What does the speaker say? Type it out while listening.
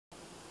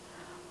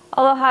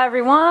Aloha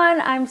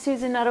everyone, I'm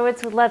Susan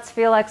Nutowitz with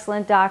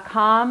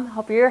Let'sFeelExcellent.com.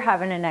 Hope you're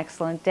having an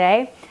excellent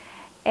day.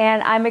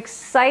 And I'm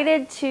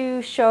excited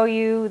to show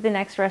you the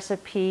next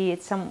recipe.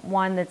 It's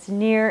one that's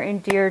near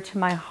and dear to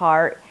my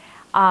heart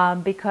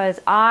because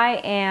I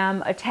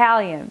am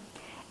Italian.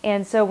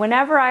 And so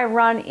whenever I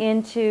run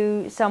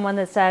into someone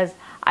that says,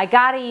 I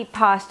gotta eat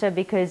pasta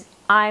because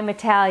I'm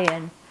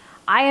Italian,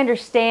 I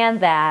understand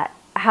that,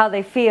 how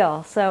they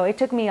feel. So it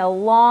took me a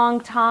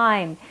long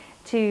time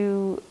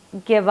to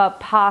give up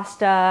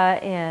pasta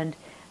and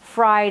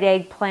fried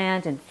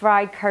eggplant and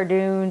fried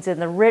cardoons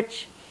and the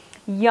rich,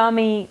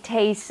 yummy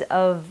taste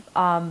of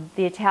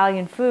the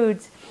Italian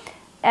foods.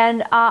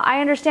 And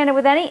I understand it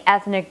with any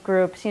ethnic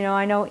groups. You know,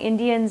 I know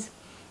Indians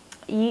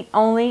eat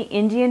only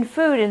Indian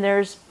food, and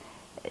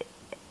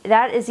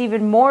that is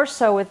even more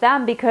so with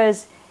them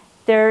because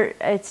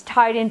it's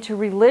tied into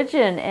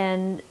religion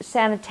and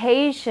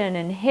sanitation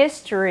and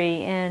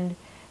history, and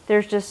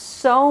there's just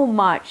so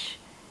much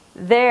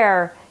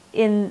there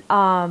in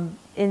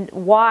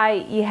why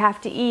you have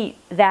to eat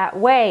that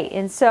way.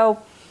 And so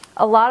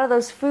a lot of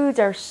those foods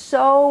are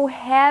so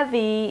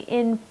heavy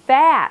in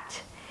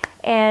fat,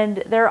 and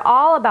they're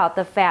all about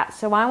the fat.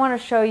 So I want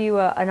to show you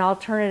an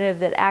alternative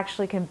that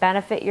actually can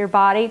benefit your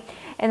body.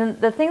 And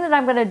the thing that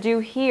I'm going to do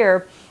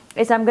here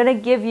is I'm going to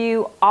give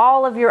you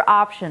all of your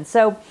options.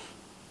 So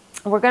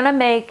we're going to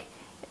make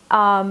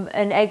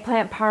an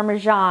eggplant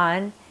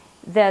parmesan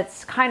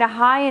that's kind of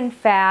high in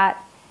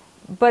fat,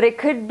 but it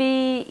could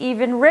be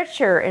even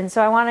richer, and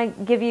so I want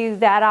to give you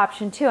that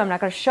option too. I'm not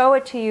going to show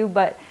it to you,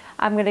 but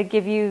I'm going to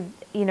give you,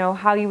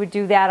 how you would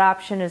do that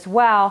option as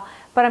well.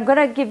 But I'm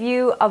going to give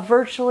you a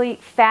virtually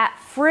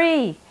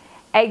fat-free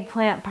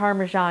eggplant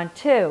parmesan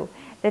too,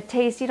 that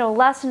tastes,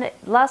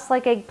 less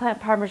like eggplant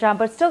parmesan,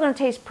 but it's still going to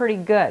taste pretty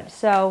good.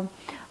 So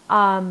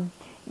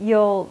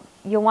you'll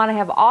want to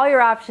have all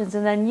your options,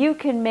 and then you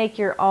can make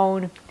your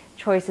own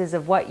choices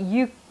of what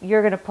you're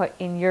going to put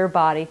in your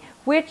body,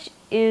 which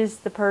is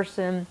the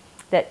person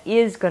that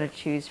is going to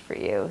choose for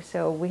you.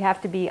 So we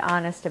have to be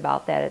honest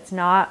about that. It's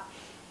not,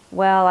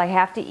 well, I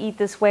have to eat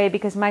this way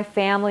because my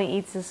family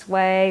eats this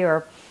way,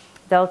 or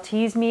they'll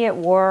tease me at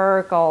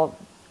work,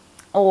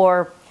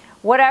 or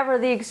whatever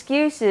the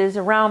excuse is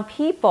around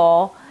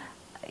people.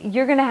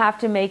 You're going to have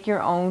to make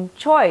your own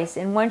choice.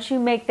 And once you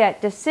make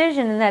that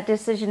decision, and that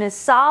decision is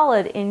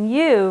solid in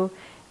you,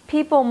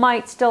 people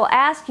might still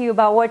ask you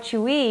about what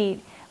you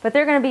eat, but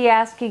they're going to be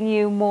asking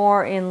you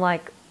more in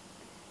like,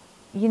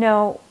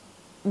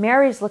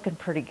 Mary's looking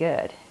pretty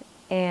good,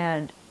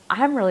 and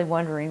I'm really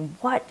wondering,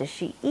 what does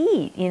she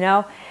eat,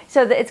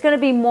 So it's going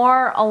to be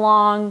more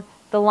along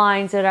the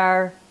lines that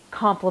are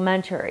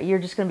complementary. You're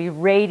just going to be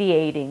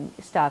radiating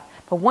stuff.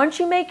 But once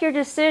you make your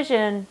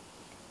decision,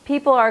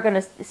 people are going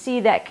to see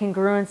that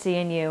congruency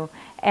in you,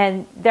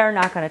 and they're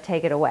not going to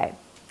take it away.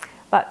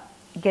 But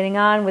getting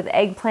on with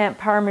eggplant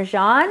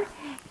parmesan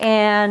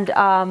and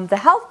the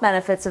health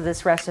benefits of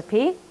this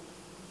recipe,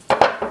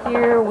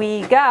 here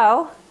we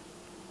go.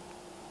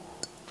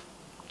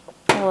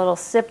 A little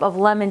sip of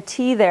lemon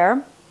tea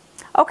there.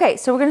 Okay,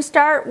 so we're going to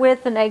start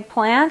with an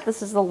eggplant.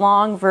 This is the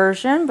long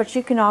version, but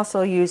you can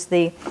also use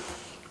the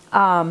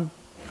round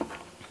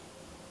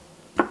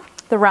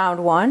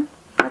one.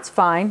 That's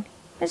fine.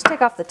 Just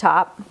take off the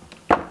top.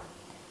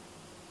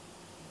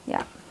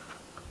 Yeah.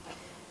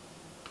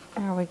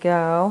 There we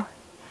go.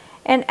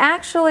 And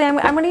actually, I'm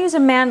going to use a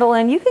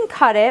mandolin. You can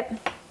cut it,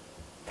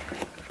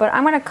 but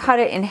I'm going to cut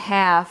it in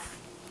half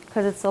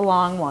because it's a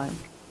long one.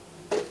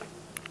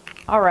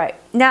 All right,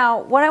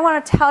 now what I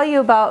want to tell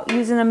you about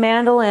using a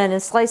mandolin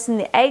and slicing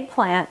the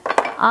eggplant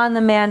on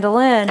the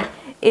mandolin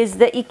is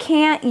that you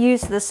can't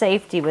use the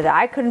safety with it.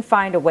 I couldn't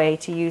find a way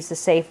to use the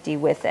safety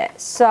with it.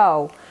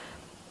 So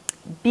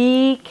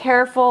be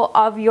careful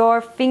of your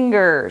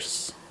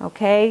fingers,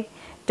 okay?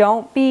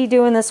 Don't be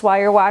doing this while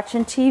you're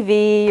watching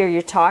TV, or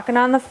you're talking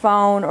on the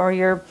phone, or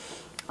you're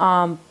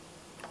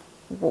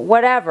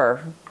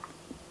whatever.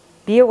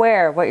 Be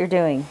aware of what you're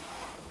doing,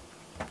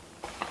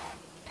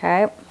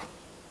 okay?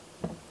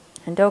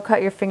 And don't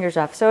cut your fingers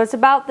off. So it's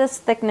about this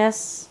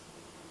thickness.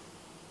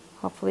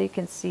 Hopefully you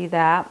can see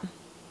that.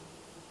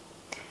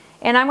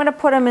 And I'm going to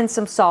put them in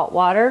some salt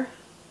water.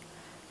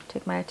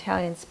 Take my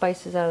Italian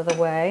spices out of the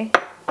way.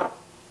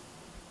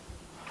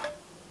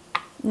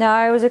 Now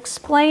I was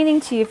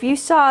explaining to you, if you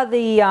saw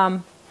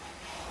the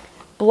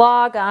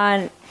blog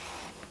on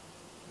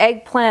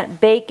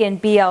eggplant bacon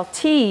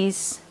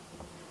BLTs,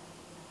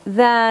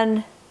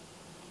 then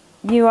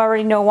you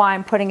already know why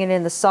I'm putting it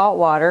in the salt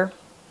water.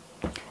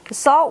 The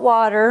salt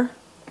water,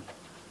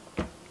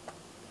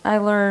 I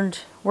learned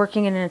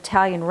working in an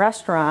Italian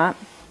restaurant,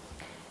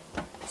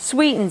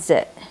 sweetens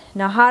it.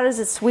 Now how does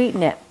it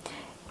sweeten it?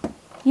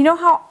 You know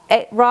how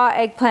raw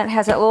eggplant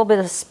has a little bit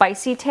of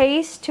spicy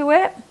taste to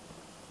it?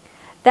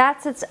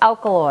 That's its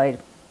alkaloid.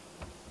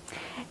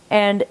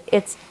 And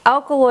its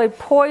alkaloid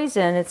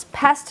poison, its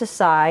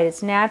pesticide,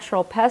 its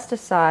natural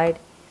pesticide,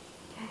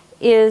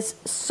 is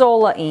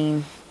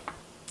solein.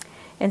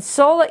 And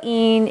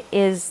solein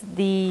is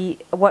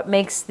what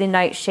makes the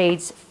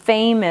nightshades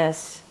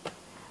famous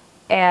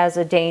as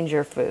a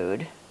danger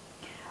food.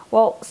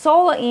 Well,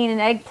 solanine in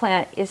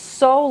eggplant is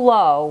so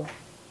low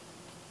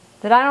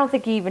that I don't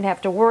think you even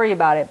have to worry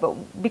about it.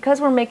 But because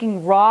we're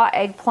making raw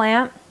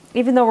eggplant,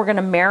 even though we're going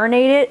to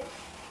marinate it,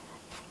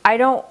 I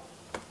don't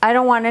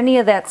want any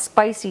of that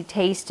spicy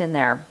taste in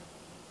there.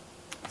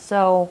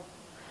 So,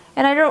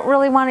 and I don't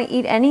really want to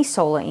eat any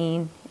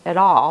solanine at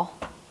all.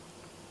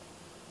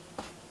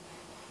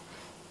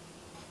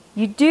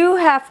 You do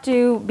have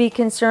to be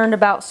concerned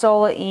about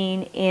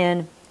solanine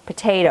in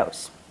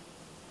potatoes.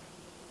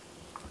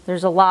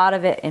 There's a lot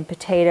of it in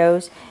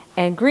potatoes.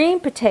 And green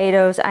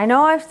potatoes, I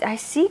know I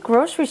see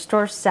grocery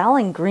stores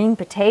selling green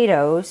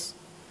potatoes.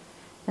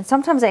 And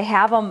sometimes they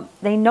have them,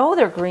 they know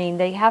they're green,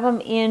 they have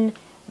them in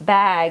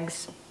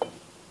bags.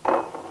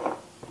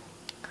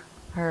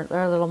 Our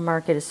little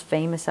market is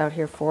famous out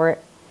here for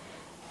it.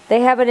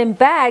 They have it in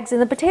bags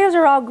and the potatoes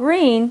are all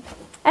green.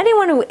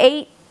 Anyone who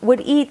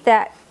would eat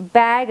that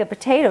bag of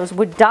potatoes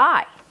would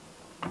die.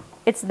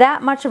 It's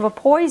that much of a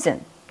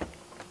poison.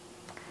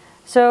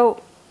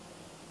 So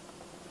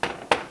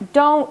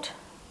don't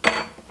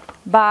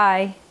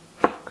buy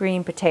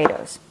green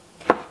potatoes.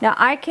 Now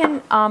I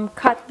can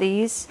cut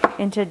these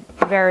into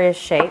various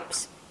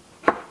shapes.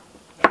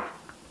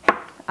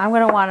 I'm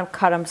going to want to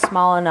cut them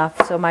small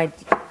enough so my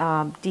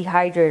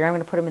dehydrator, I'm going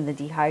to put them in the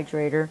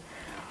dehydrator,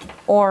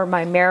 or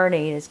my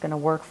marinade is going to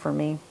work for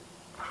me.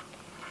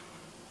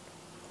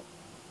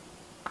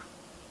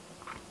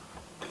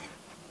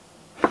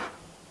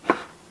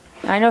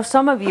 I know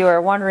some of you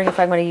are wondering if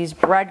I'm going to use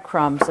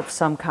breadcrumbs of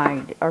some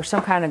kind or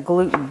some kind of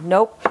gluten.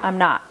 Nope, I'm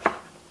not.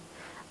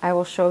 I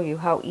will show you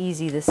how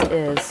easy this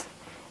is.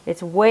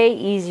 It's way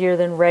easier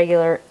than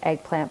regular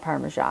eggplant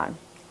parmesan.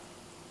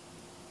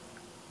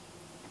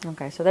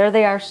 Okay, so there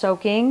they are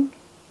soaking.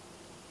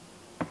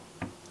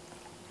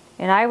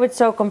 And I would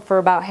soak them for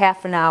about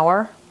half an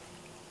hour.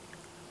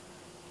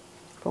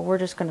 But we're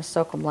just going to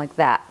soak them like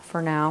that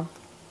for now.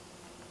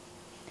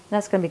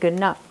 That's going to be good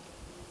enough.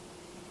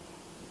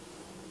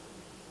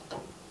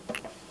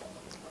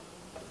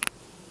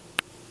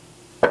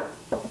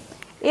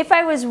 If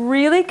I was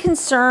really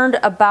concerned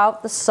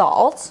about the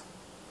salt,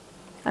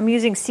 I'm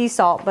using sea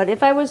salt, but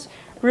if I was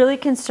really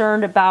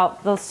concerned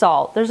about the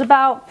salt, there's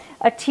about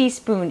a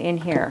teaspoon in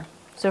here.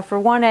 So for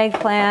one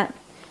eggplant,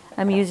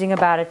 I'm using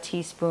about a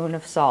teaspoon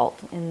of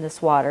salt in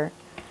this water.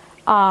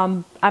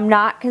 I'm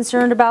not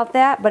concerned about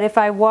that, but if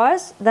I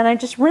was, then I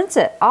just rinse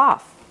it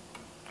off.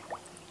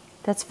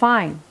 That's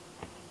fine.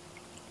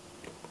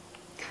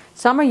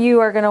 Some of you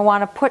are going to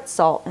want to put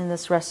salt in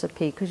this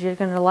recipe because you're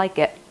going to like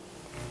it.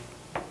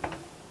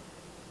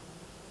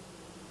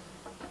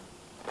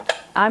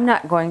 I'm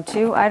not going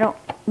to. I don't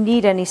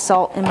need any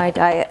salt in my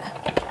diet,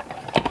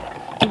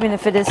 even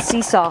if it is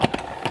sea salt.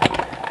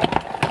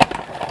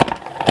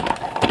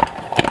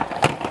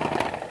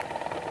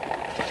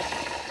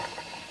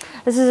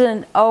 This is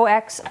an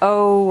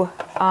OXO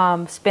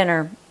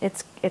spinner.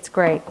 It's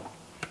great.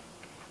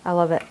 I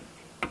love it.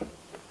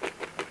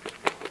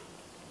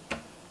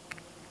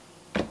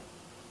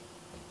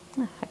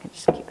 I can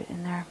just keep it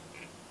in there.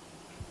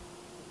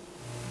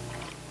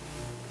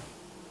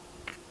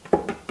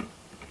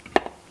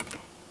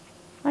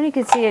 And you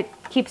can see it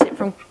keeps it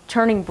from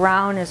turning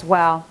brown as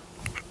well.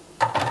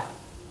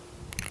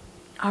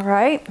 All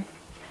right.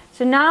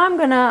 So now I'm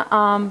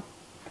gonna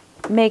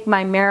make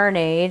my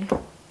marinade.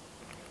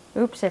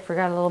 Oops, I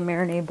forgot a little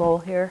marinade bowl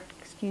here.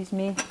 Excuse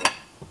me.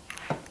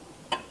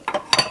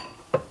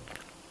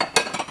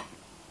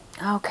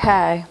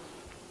 Okay.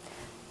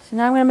 So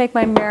now I'm gonna make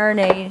my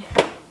marinade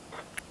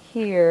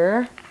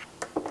here.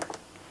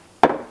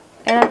 And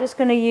I'm just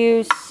gonna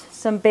use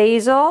some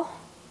basil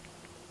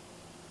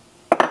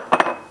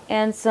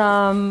and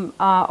some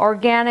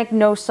organic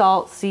no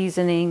salt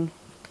seasoning,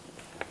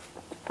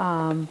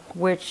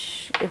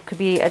 which it could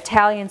be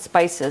Italian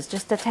spices,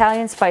 just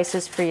Italian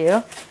spices for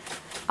you.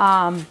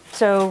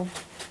 So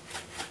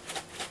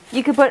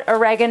you could put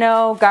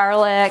oregano,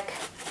 garlic,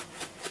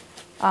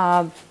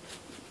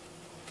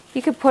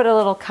 you could put a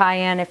little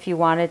cayenne if you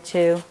wanted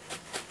to.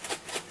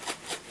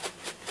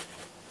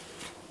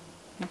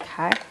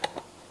 Okay.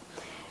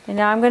 And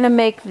now I'm going to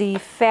make the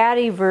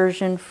fatty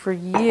version for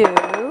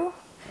you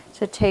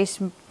to taste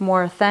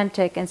more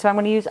authentic. And so I'm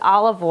going to use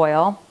olive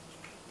oil.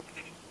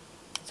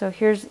 So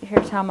here's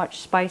how much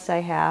spice I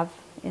have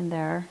in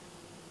there.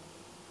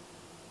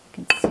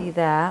 You can see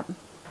that.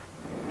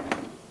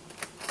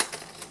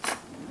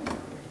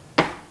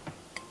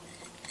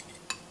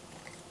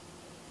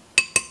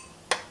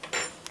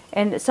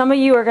 And some of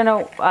you are going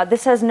to,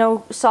 this has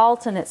no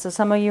salt in it, so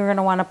some of you are going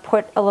to want to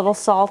put a little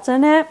salt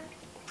in it.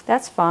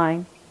 That's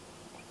fine.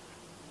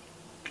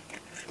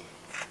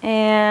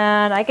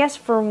 And I guess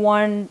for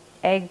one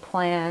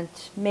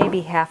eggplant,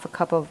 maybe half a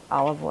cup of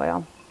olive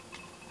oil.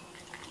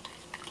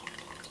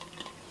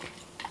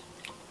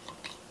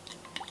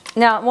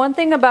 Now, one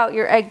thing about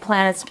your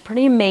eggplant, it's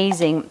pretty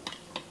amazing.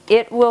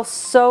 It will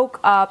soak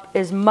up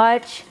as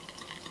much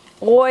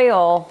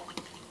oil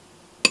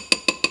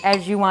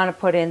as you want to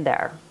put in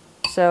there.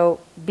 So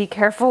be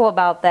careful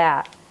about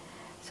that.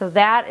 So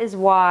that is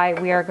why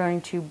we are going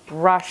to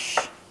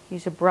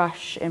use a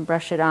brush and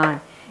brush it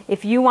on.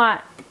 If you want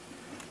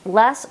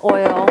less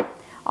oil,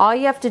 all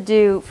you have to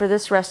do for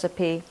this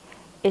recipe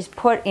is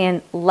put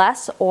in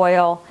less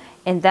oil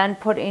and then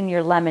put in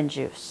your lemon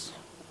juice,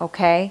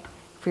 okay?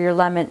 For your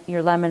lemon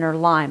or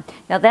lime.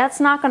 Now that's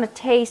not going to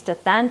taste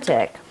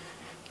authentic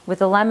with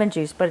the lemon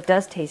juice, but it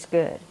does taste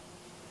good.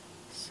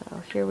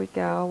 So here we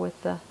go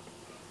with the,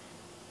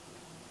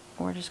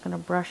 we're just going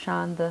to brush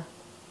on the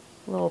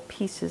little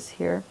pieces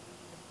here.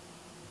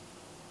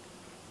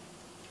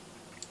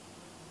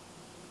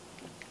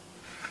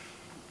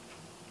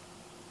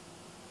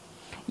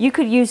 You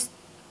could use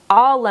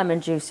all lemon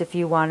juice if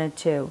you wanted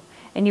to,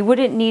 and you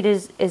wouldn't need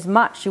as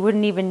much. You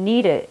wouldn't even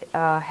need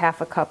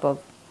half a cup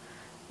of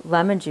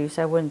lemon juice,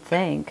 I wouldn't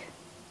think.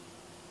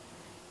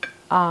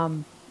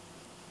 And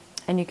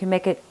you can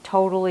make it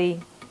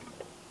totally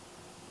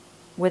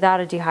without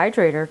a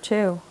dehydrator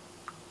too.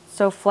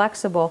 So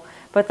flexible.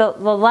 But the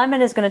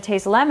lemon is going to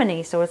taste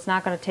lemony, so it's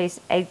not going to taste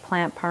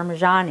eggplant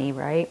parmesan-y,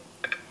 right?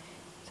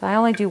 So I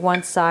only do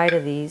one side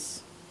of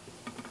these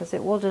because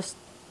it will just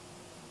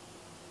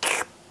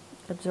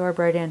absorb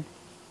right in.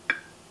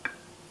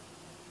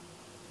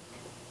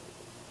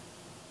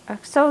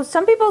 So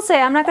some people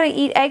say I'm not going to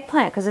eat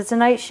eggplant because it's a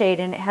nightshade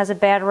and it has a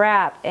bad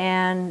rap.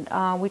 And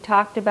we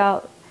talked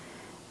about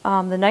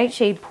the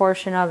nightshade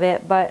portion of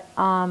it, but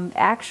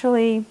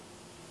actually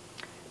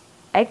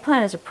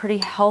eggplant is a pretty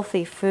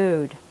healthy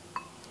food.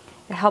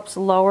 It helps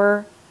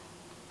lower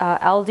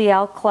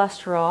LDL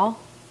cholesterol.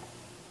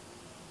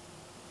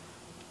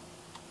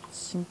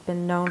 It's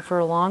been known for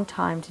a long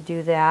time to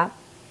do that.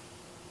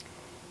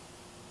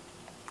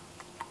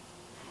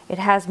 It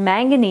has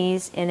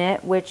manganese in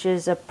it, which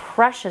is a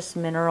precious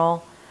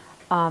mineral.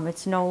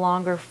 It's no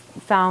longer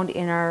found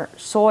in our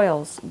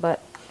soils,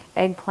 but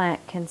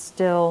eggplant can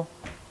still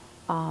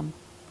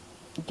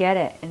get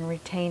it and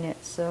retain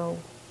it. So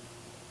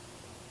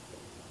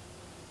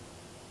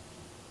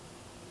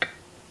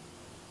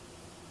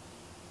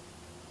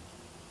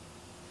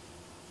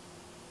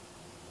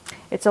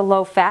it's a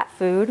low-fat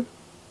food.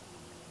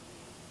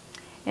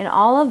 And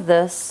all of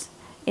this,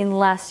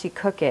 unless you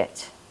cook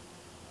it.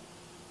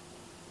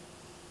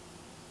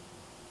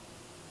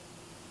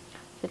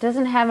 It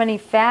doesn't have any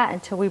fat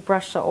until we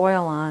brush the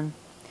oil on.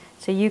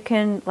 So you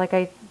can, like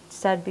I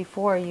said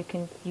before, you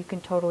can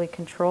totally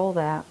control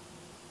that.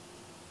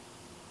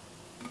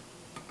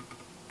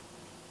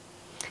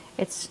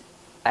 It's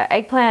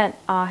eggplant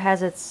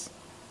has its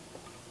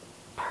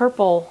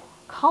purple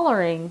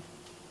coloring,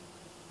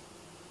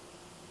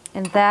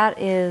 and that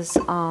is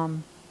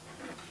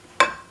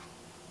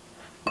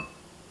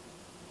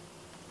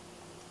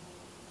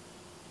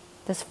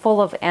that's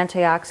full of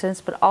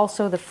antioxidants, but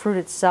also the fruit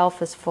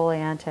itself is full of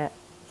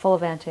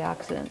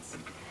antioxidants.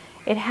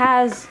 It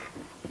has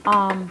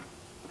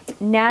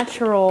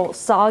natural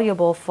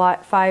soluble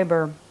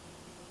fiber.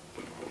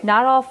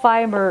 Not all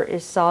fiber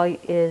is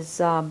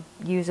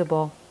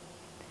usable.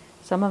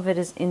 Some of it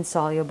is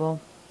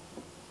insoluble,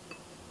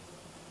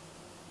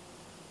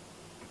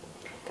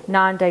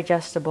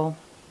 non-digestible,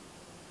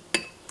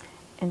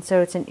 and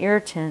so it's an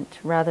irritant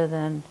rather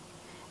than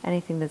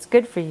anything that's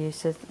good for you.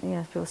 So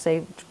people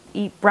say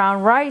eat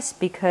brown rice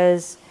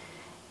because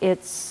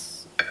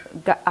it's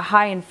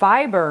high in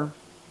fiber,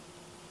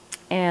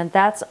 and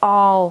that's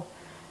all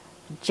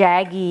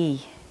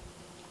jaggy,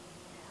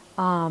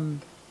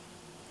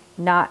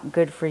 not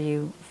good for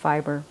you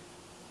fiber.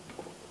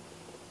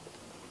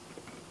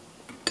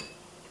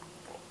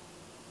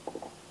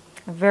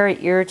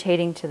 Very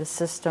irritating to the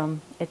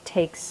system. It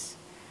takes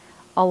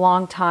a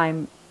long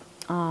time,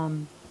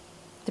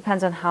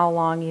 depends on how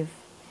long you've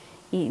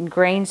eaten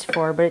grains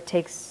for, but it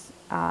takes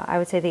I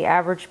would say the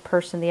average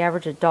person, the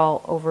average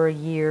adult, over a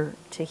year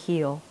to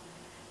heal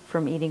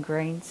from eating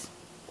grains.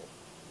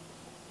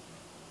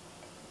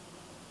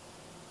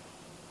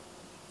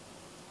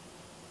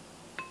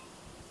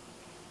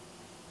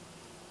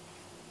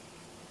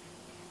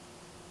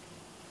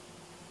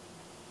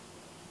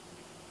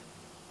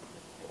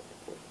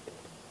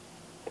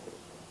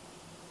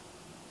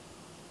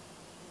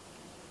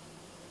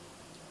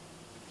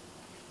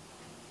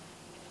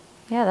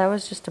 Yeah, that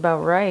was just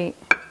about right.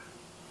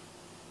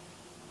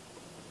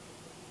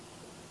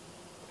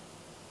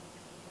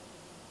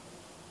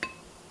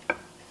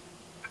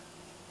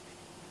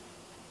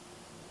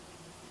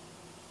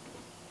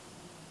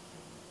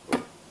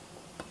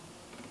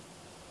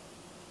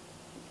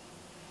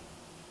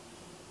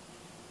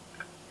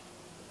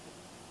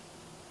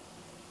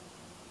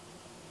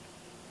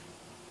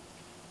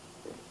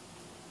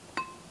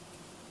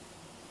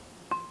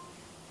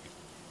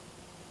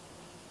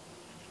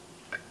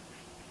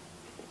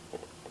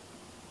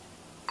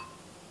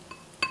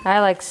 I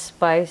like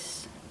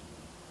spice.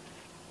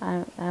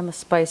 I'm a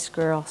spice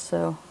girl,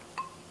 so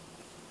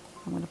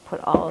I'm going to put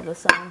all of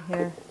this on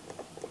here.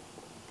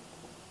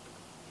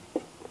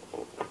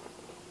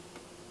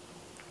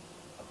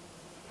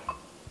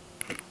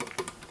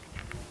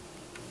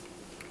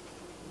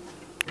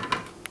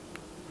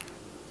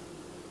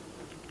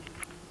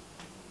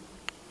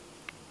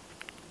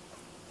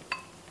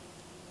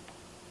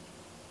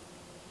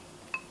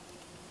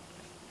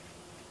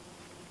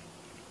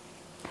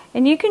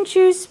 And you can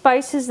choose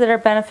spices that are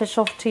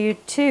beneficial to you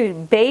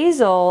too.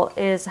 Basil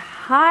is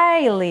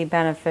highly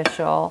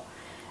beneficial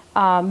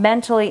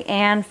mentally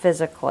and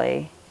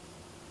physically.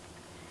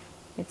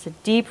 It's a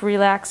deep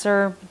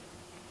relaxer.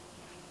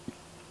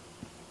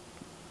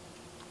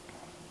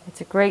 It's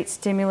a great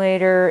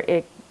stimulator.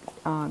 It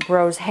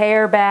grows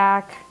hair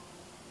back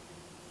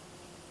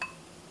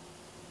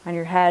on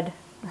your head.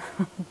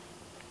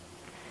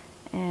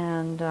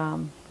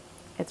 And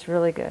it's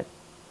really good.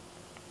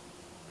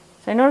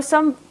 So I noticed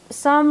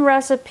some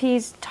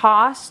recipes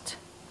tossed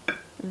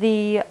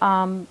the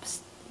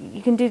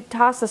you can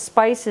toss the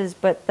spices,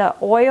 but the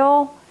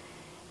oil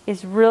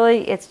is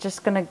really, it's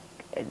just gonna,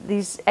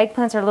 these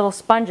eggplants are little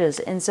sponges,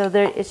 and so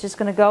it's just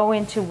gonna go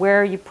into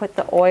where you put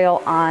the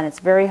oil on. It's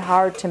very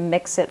hard to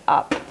mix it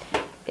up.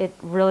 It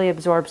really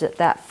absorbs it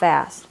that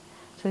fast.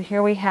 So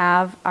here we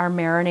have our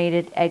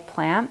marinated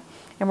eggplant,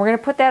 and we're gonna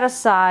put that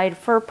aside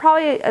for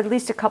probably at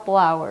least a couple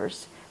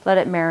hours. Let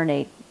it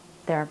marinate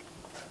there.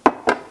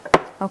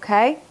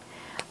 Okay,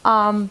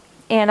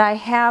 and I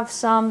have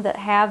some that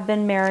have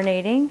been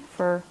marinating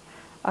for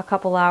a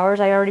couple hours.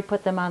 I already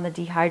put them on the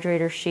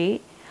dehydrator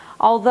sheet.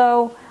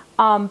 Although,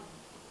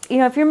 you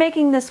know, if you're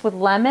making this with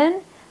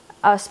lemon,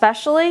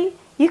 especially,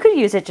 you could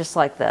use it just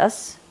like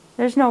this.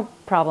 There's no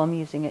problem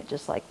using it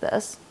just like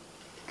this.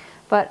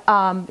 But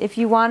if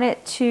you want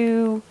it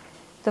to,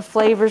 the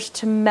flavors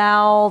to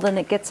meld and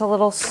it gets a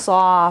little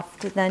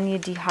soft, then you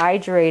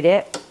dehydrate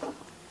it.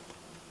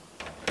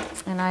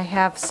 And I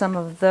have some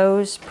of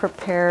those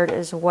prepared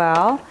as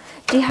well.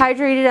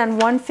 Dehydrated on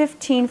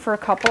 115 for a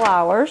couple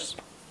hours.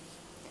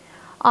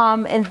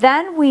 And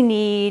then we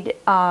need,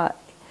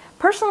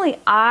 personally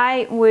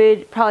I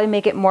would probably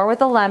make it more with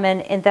the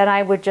lemon, and then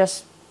I would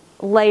just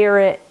layer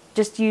it,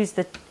 just use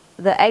the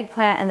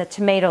eggplant and the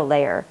tomato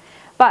layer.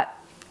 But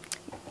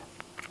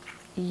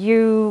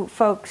you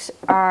folks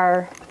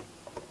are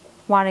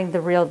wanting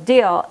the real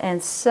deal,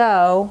 and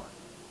so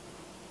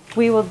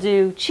we will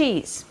do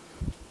cheese.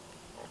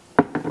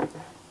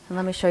 And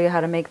let me show you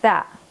how to make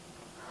that.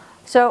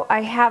 So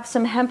I have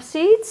some hemp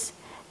seeds.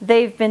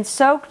 They've been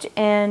soaked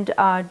and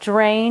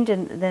drained,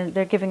 and then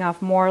they're giving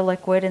off more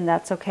liquid, and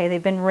that's okay.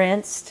 They've been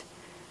rinsed.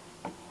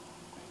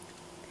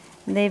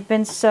 And they've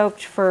been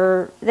soaked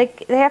for, they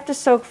have to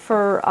soak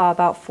for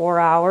about 4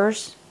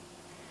 hours,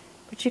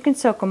 but you can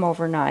soak them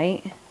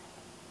overnight.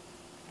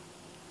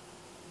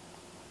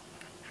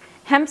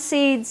 Hemp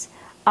seeds,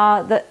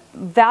 the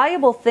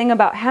valuable thing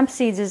about hemp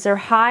seeds is they're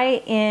high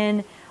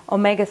in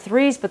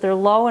omega-3s, but they're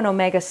low in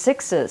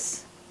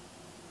omega-6s.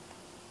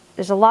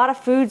 There's a lot of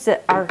foods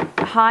that are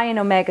high in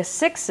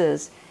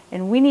omega-6s,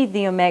 and we need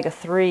the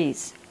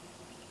omega-3s.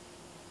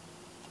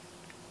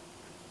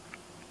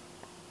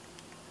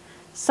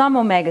 Some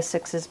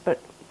omega-6s,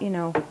 but you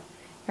know,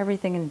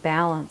 everything in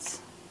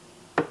balance.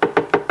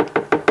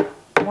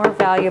 More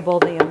valuable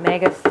the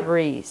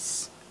omega-3s.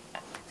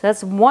 So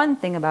that's one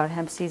thing about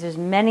hemp seeds. There's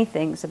many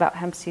things about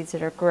hemp seeds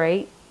that are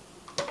great.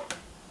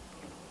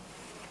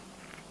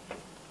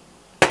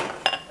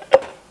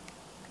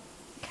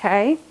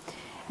 Okay,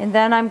 and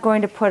then I'm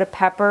going to put a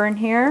pepper in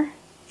here,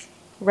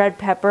 red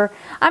pepper.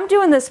 I'm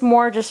doing this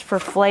more just for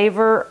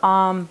flavor.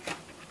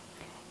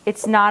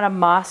 It's not a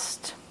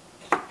must.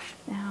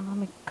 Now, let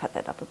me cut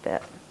that up a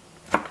bit.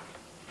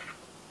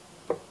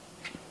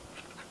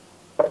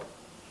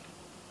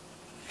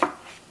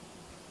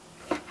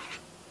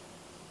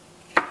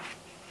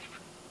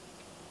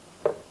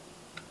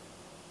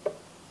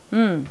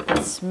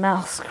 It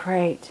smells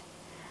great.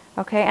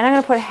 Okay, and I'm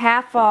going to put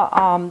half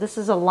a, this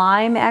is a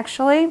lime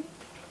actually.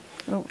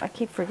 Oh, I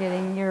keep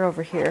forgetting you're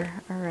over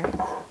here. All right.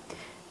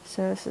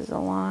 So this is a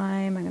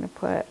lime. I'm going to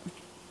put,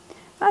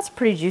 that's a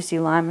pretty juicy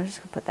lime. I'm just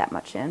going to put that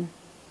much in.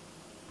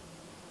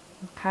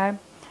 Okay.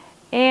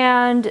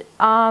 And then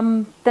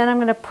I'm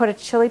going to put a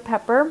chili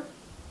pepper.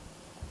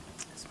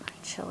 That's my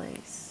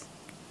chilies.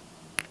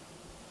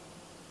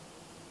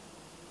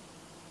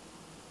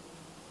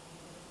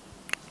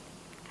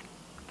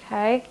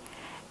 Okay.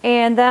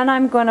 And then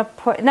I'm going to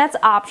put, and that's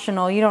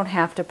optional, you don't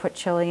have to put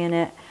chili in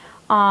it.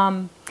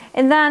 And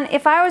then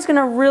if I was going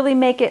to really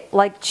make it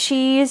like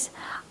cheese,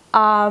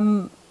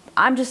 I'm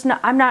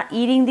not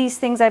eating these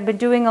things. I've been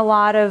doing a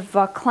lot of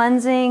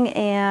cleansing,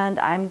 and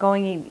I'm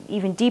going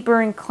even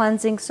deeper in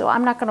cleansing, so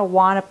I'm not going to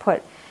want to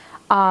put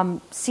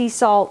sea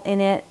salt in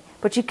it,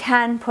 but you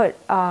can put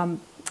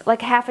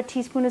like half a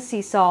teaspoon of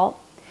sea salt.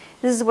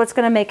 This is what's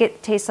going to make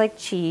it taste like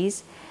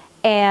cheese.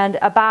 And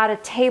about a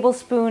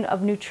tablespoon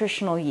of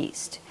nutritional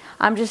yeast.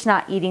 I'm just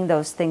not eating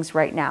those things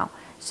right now,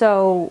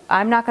 so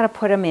I'm not going to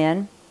put them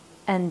in.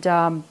 And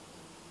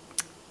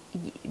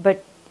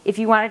but if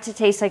you want it to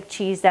taste like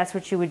cheese, that's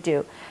what you would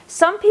do.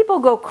 Some people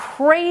go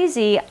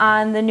crazy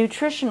on the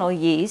nutritional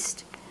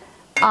yeast.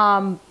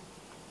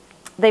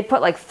 They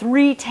put like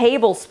 3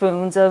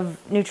 tablespoons of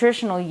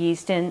nutritional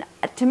yeast in.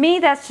 To me,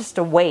 that's just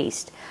a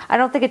waste. I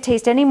don't think it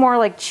tastes any more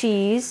like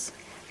cheese.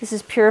 This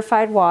is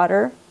purified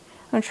water.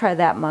 I'm going to try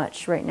that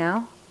much right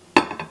now.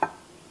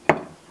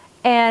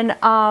 And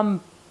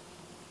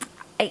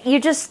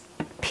you just,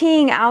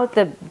 peeing out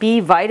the B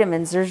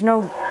vitamins. There's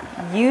no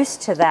use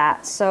to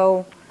that.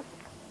 So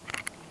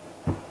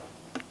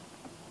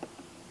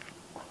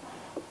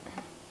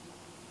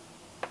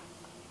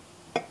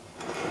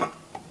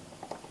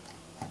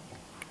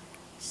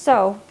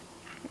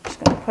I'm just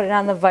going to put it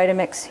on the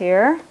Vitamix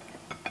here.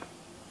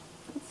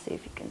 Let's see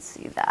if you can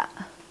see that.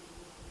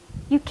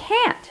 You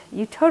can't.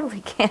 You totally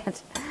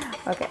can't.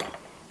 Okay,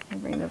 let me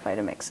bring the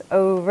Vitamix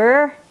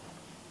over.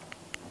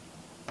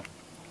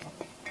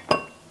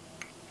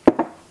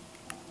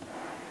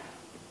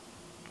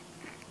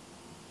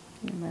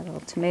 And my little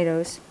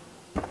tomatoes.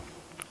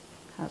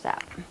 How's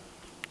that?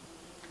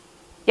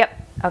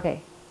 Yep,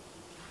 okay.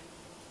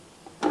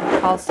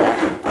 All set.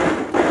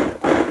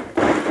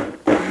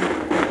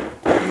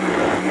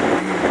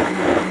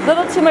 A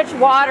little too much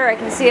water, I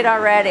can see it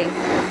already.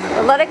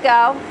 But let it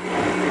go.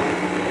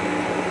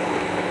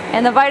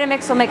 And the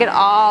Vitamix will make it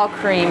all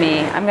creamy.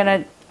 I'm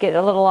gonna get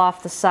a little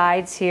off the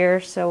sides here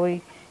so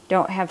we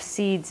don't have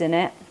seeds in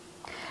it.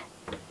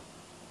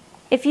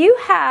 If you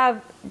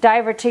have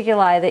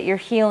diverticuli that you're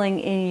healing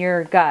in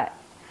your gut,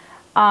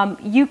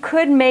 you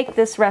could make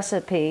this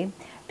recipe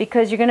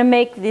because you're gonna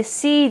make the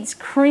seeds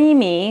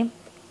creamy,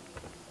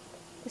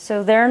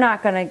 so they're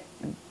not gonna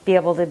be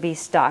able to be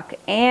stuck.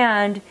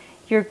 And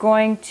you're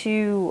going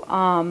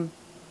to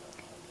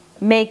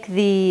make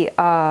the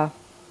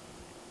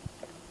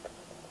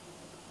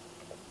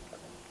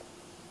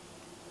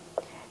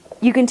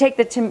you can take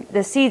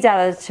the seeds out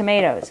of the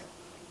tomatoes.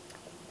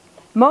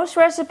 Most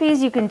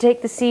recipes you can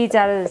take the seeds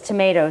out of the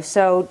tomatoes,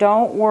 so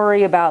don't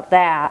worry about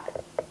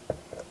that.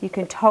 You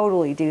can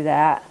totally do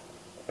that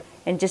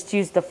and just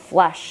use the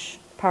flesh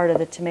part of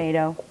the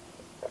tomato.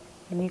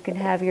 And you can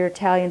have your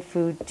Italian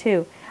food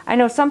too. I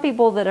know some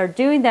people that are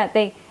doing that,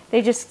 they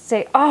just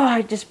say, oh,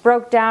 I just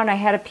broke down, I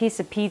had a piece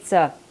of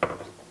pizza.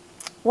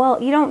 Well,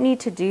 you don't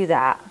need to do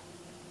that.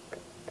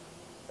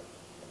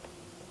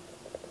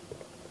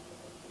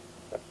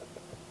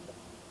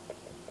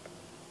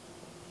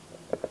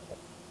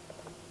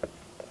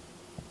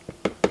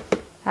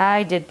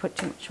 I did put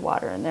too much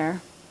water in there.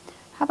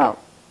 How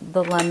about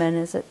the lemon?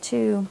 Is it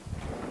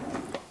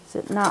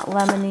not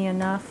lemony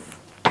enough?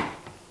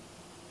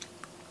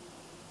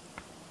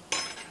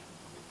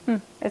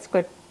 It's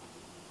good.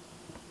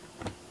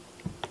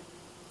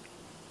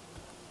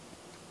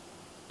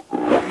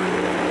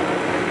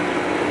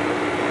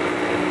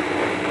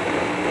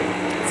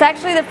 It's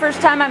actually the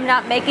first time I'm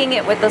not making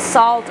it with the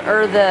salt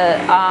or the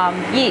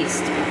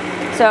yeast.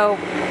 So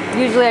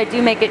usually I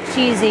do make it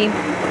cheesy.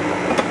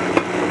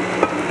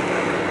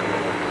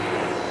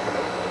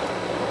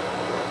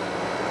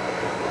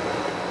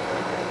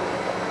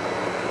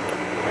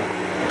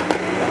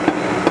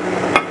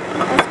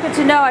 That's good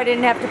to know I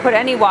didn't have to put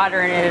any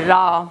water in it at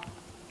all.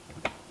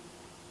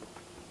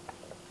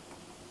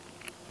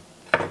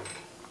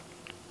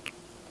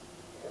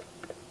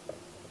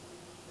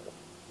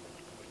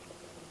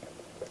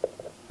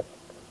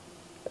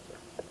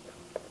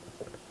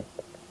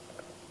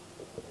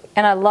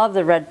 And I love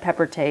the red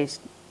pepper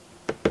taste.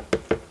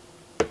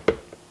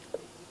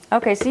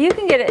 Okay, so you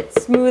can get it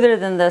smoother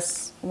than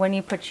this when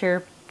you put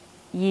your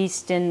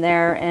yeast in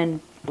there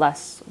and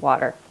less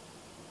water.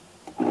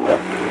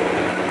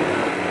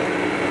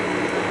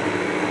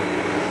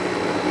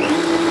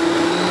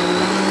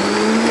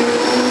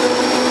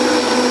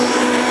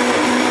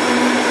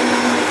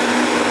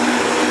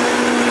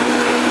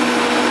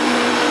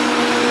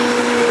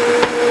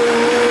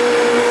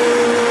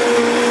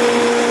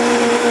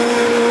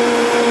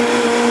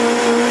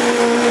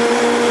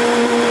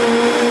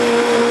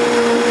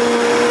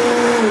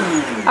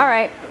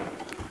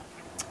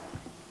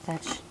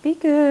 That should be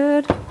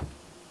good.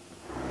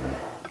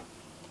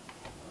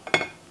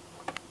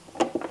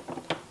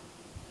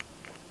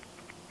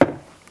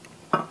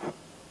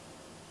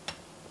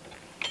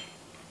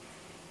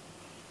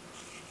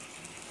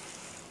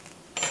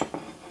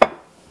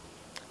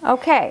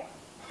 Okay.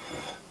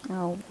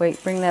 Oh,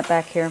 wait, bring that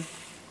back here.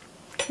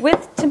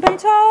 With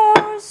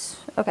tomatoes.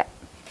 Okay.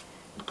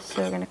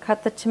 So we're going to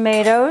cut the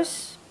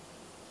tomatoes.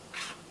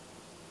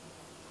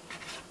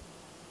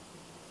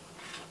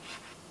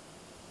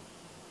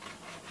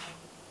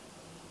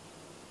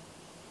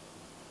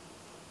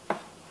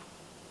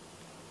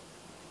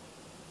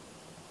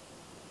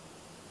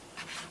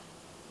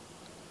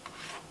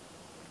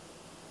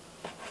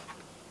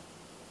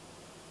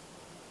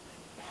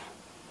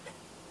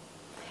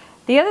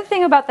 The other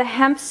thing about the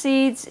hemp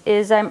seeds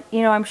is I'm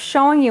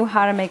showing you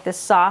how to make this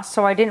sauce,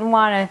 so I didn't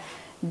want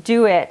to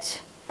do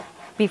it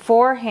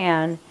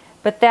beforehand,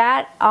 but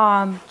that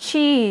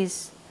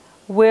cheese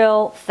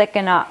will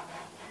thicken up.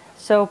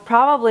 So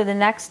probably the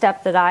next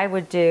step that I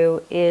would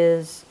do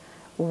is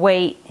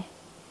wait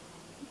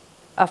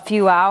a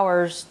few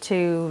hours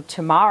to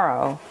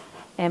tomorrow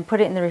and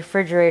put it in the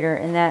refrigerator,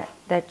 and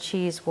that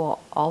cheese will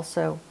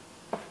also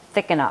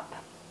thicken up.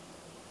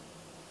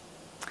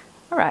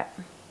 All right.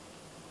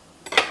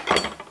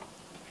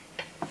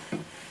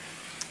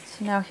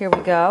 Now here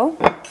we go.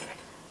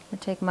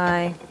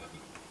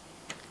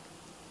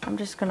 I'm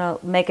just gonna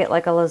make it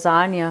like a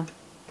lasagna.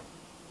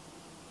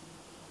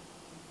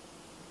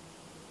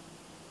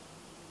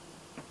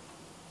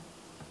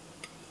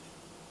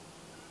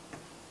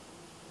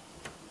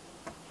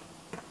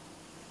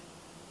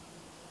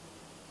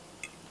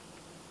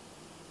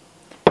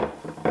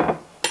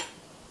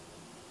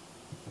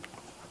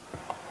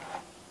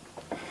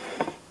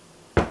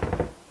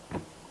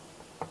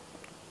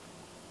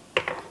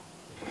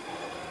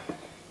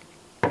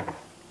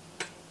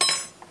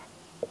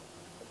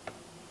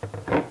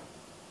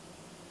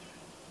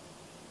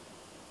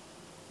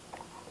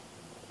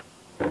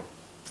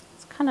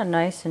 kind of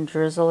nice and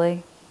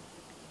drizzly.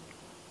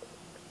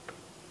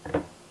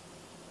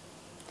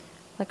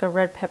 Like a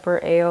red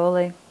pepper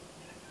aioli.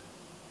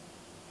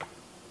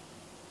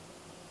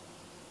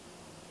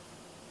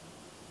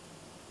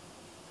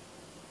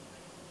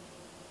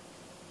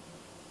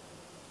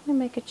 I'm gonna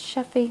make it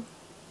chefy.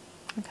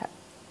 Okay.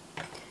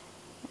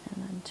 And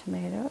then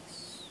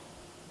tomatoes.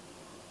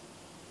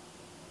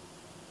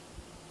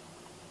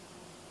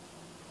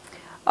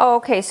 Oh,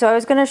 okay, so I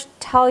was going to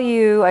tell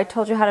you, I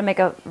told you how to make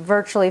a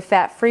virtually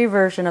fat-free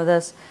version of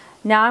this.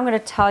 Now I'm going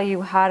to tell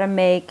you how to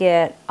make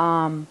it,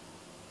 there's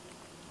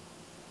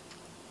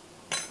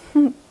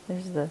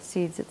the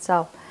seeds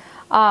itself,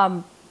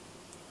 fattier.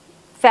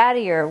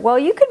 Well,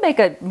 you could make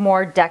a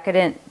more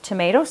decadent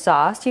tomato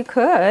sauce. You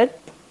could.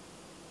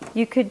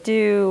 You could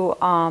do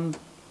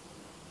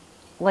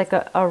like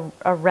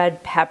a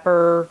red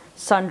pepper,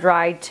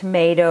 sun-dried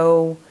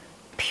tomato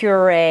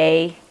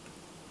puree.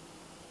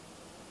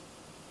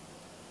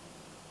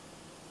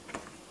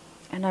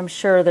 And I'm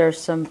sure there's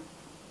some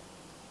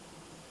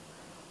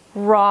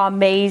raw,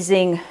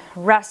 amazing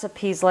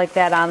recipes like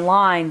that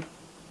online.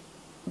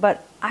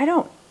 But I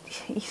don't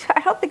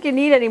think you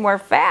need any more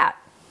fat.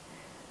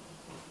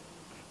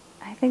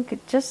 I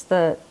think just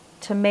the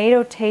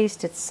tomato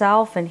taste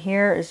itself in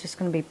here is just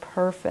going to be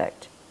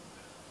perfect.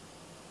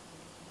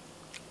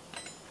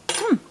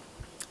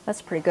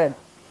 That's pretty good.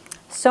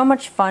 So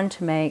much fun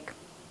to make.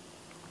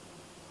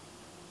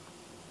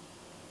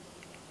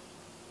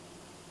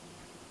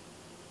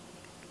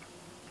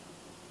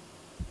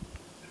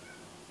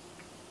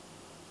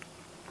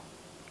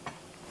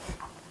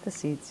 The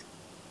seeds.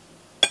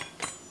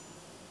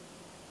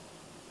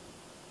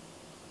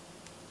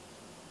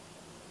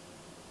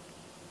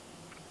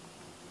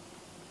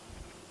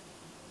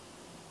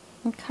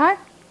 Okay.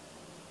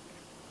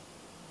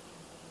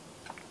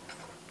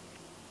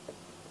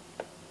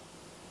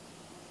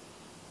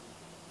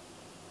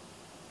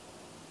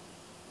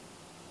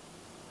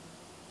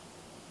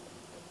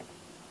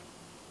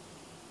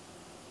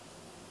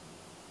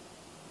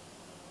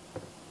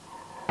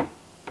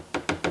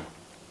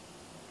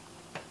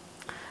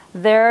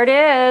 There it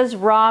is,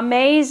 raw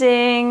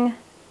amazing.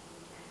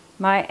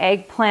 My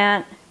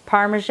eggplant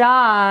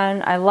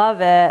parmesan, I love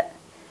it.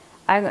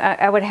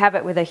 I would have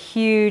it with a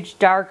huge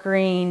dark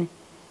green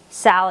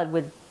salad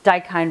with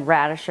daikon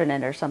radish in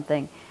it or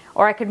something.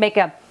 Or I could make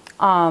a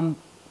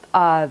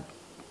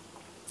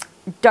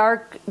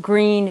dark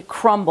green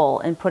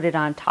crumble and put it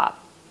on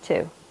top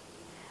too.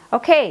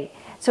 Okay,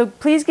 so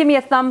please give me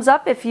a thumbs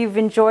up if you've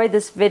enjoyed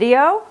this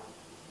video.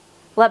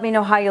 Let me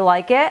know how you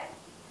like it.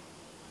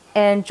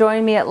 And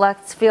join me at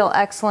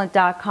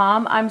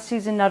letsfeelexcellent.com. I'm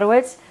Susan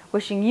Nudowitz,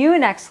 wishing you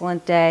an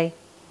excellent day.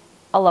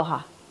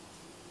 Aloha.